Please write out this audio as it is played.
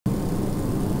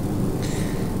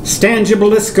Stan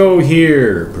Gibilisco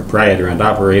here, proprietor and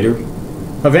operator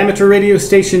of amateur radio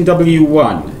station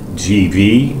W1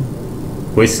 GV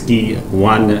Whiskey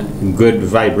 1 Good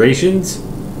Vibrations,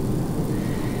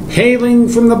 hailing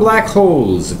from the black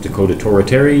holes of Dakota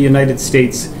Territory, United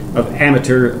States of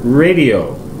Amateur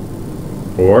Radio,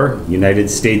 or United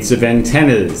States of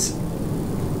Antennas.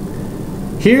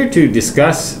 Here to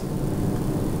discuss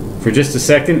for just a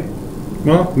second,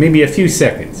 well, maybe a few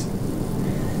seconds,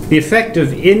 the effect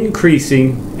of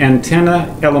increasing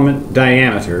antenna element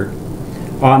diameter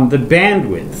on the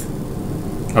bandwidth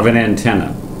of an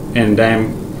antenna. And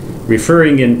I'm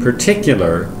referring in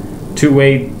particular to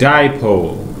a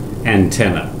dipole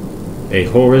antenna, a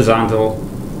horizontal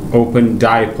open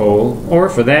dipole, or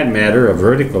for that matter, a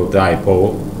vertical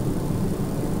dipole,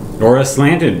 or a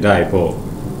slanted dipole.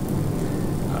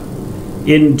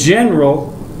 In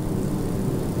general,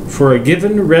 for a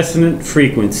given resonant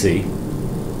frequency,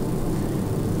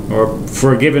 or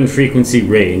for a given frequency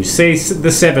range, say the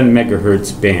 7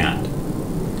 megahertz band,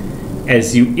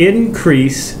 as you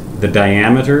increase the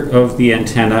diameter of the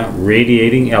antenna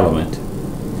radiating element,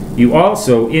 you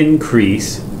also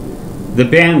increase the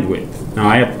bandwidth. Now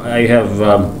I have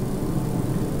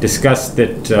discussed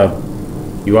that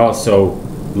you also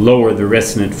lower the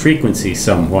resonant frequency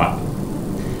somewhat,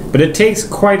 but it takes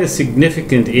quite a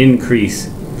significant increase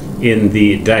in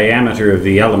the diameter of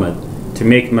the element to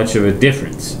make much of a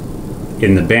difference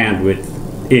in the bandwidth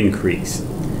increase.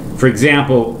 For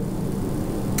example,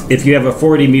 if you have a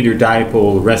 40 meter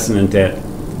dipole resonant at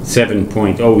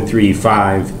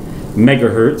 7.035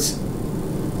 megahertz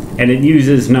and it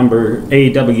uses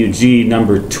AWG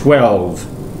number 12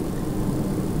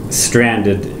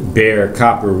 stranded bare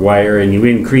copper wire, and you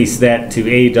increase that to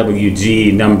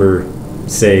AWG number,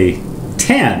 say,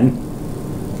 10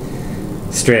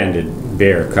 stranded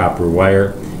bare copper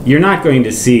wire, you're not going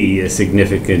to see a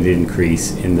significant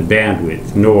increase in the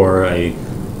bandwidth, nor a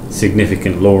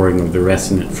significant lowering of the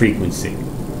resonant frequency.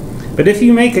 But if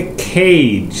you make a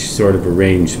cage sort of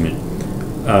arrangement,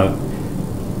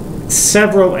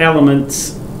 several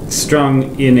elements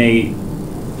strung in a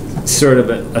sort of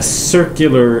a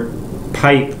circular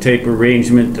pipe type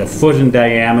arrangement, a foot in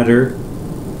diameter,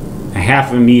 a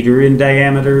half a meter in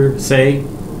diameter, say,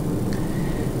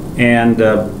 and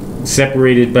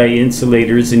separated by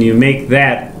insulators, and you make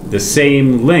that the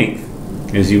same length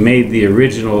as you made the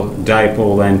original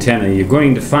dipole antenna, you're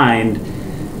going to find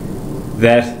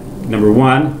that, number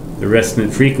one, the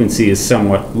resonant frequency is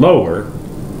somewhat lower,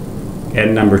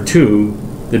 and number two,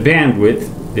 the bandwidth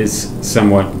is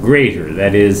somewhat greater.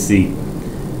 That is, the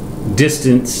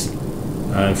distance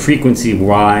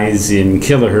frequency-wise in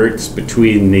kilohertz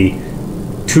between the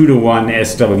 2-to-1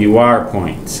 SWR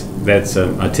points. That's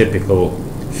a typical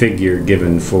figure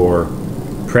given for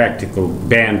practical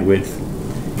bandwidth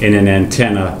in an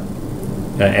antenna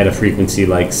at a frequency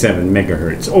like 7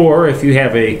 megahertz. Or if you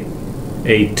have a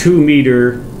 2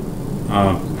 meter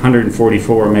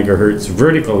 144 megahertz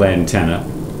vertical antenna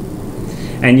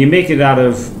and you make it out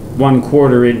of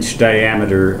 1/4 inch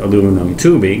diameter aluminum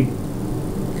tubing,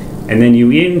 and then you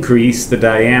increase the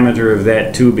diameter of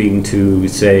that tubing to,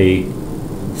 say,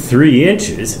 3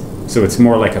 inches, so it's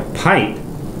more like a pipe,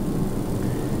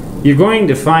 you're going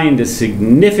to find a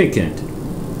significant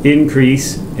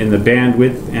increase in the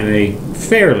bandwidth and a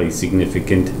fairly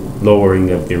significant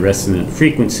lowering of the resonant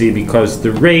frequency, because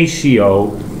the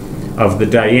ratio of the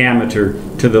diameter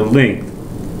to the length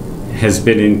has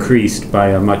been increased by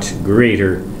a much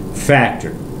greater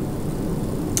factor.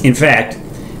 In fact,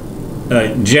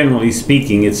 generally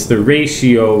speaking, it's the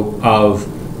ratio of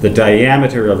the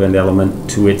diameter of an element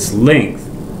to its length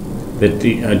that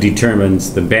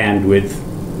determines the bandwidth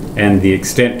and the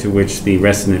extent to which the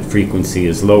resonant frequency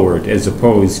is lowered, as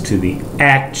opposed to the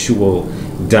actual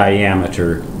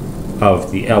diameter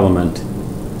of the element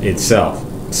itself.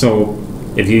 So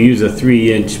if you use a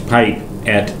 3-inch pipe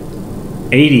at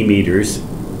 80 meters,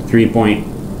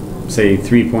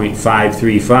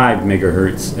 3.535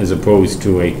 megahertz, as opposed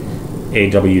to a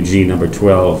AWG number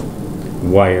 12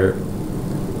 wire,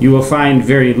 you will find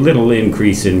very little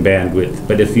increase in bandwidth.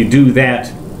 But if you do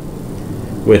that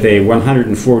with a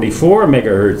 144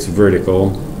 megahertz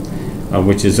vertical,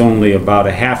 which is only about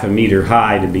a half a meter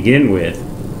high to begin with,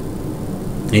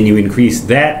 and you increase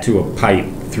that to a pipe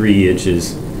 3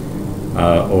 inches,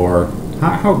 or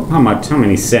how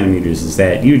many centimeters is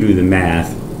that? You do the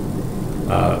math.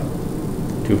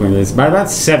 It's by about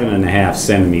 7.5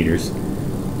 centimeters.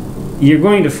 You're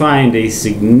going to find a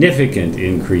significant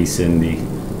increase in the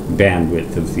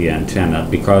bandwidth of the antenna,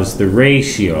 because the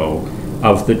ratio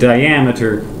of the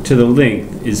diameter to the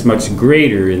length is much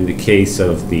greater in the case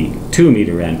of the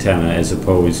 2-meter antenna as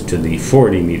opposed to the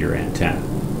 40-meter antenna.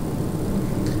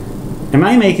 Am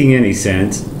I making any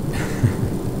sense?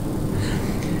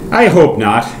 I hope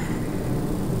not.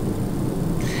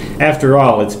 After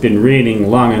all, it's been raining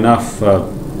long enough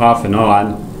off and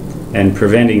on and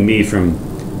preventing me from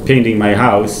painting my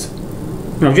house.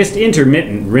 Just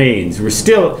intermittent rains.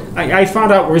 I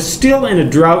found out we're still in a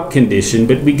drought condition,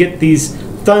 but we get these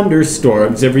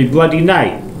thunderstorms every bloody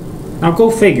night. Now go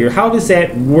figure, how does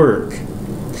that work?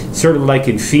 Sort of like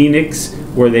in Phoenix,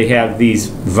 where they have these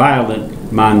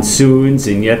violent monsoons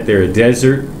and yet they're a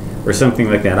desert, or something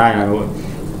like that. I don't know.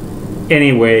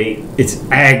 Anyway, it's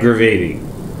aggravating.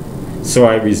 So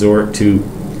I resort to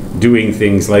doing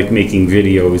things like making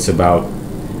videos about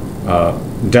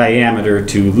diameter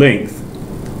to length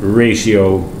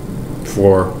ratio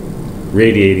for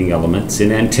radiating elements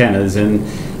in antennas and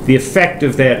the effect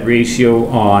of that ratio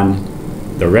on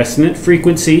the resonant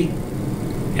frequency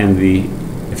and the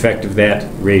effect of that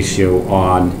ratio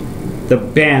on the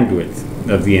bandwidth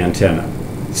of the antenna.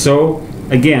 So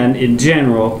again, in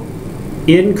general,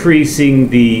 increasing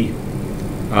the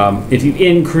if you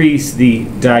increase the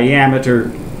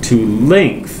diameter to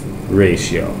length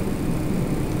ratio,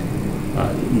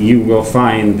 you will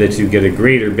find that you get a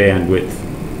greater bandwidth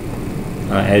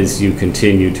as you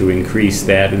continue to increase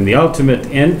that. And the ultimate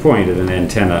endpoint of an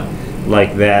antenna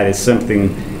like that is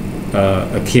something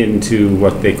akin to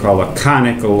what they call a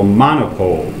conical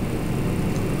monopole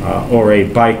or a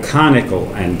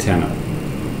biconical antenna.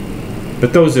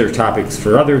 But those are topics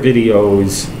for other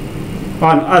videos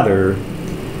on other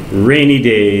rainy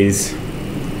days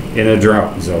in a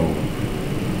drought zone.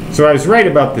 So I was right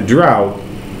about the drought.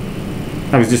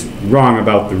 I was just wrong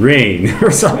about the rain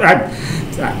or something.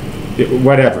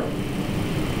 Whatever.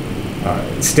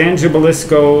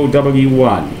 Stangibelisco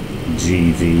W1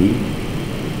 GV.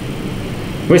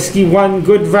 Whiskey 1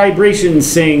 Good Vibrations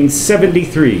saying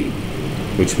 73,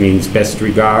 which means best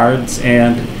regards,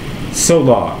 and so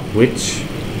long, which,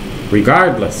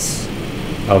 regardless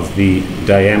of the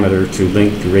diameter to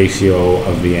length ratio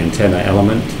of the antenna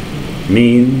element,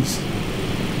 means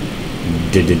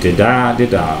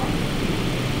da-da-da-da-da-da.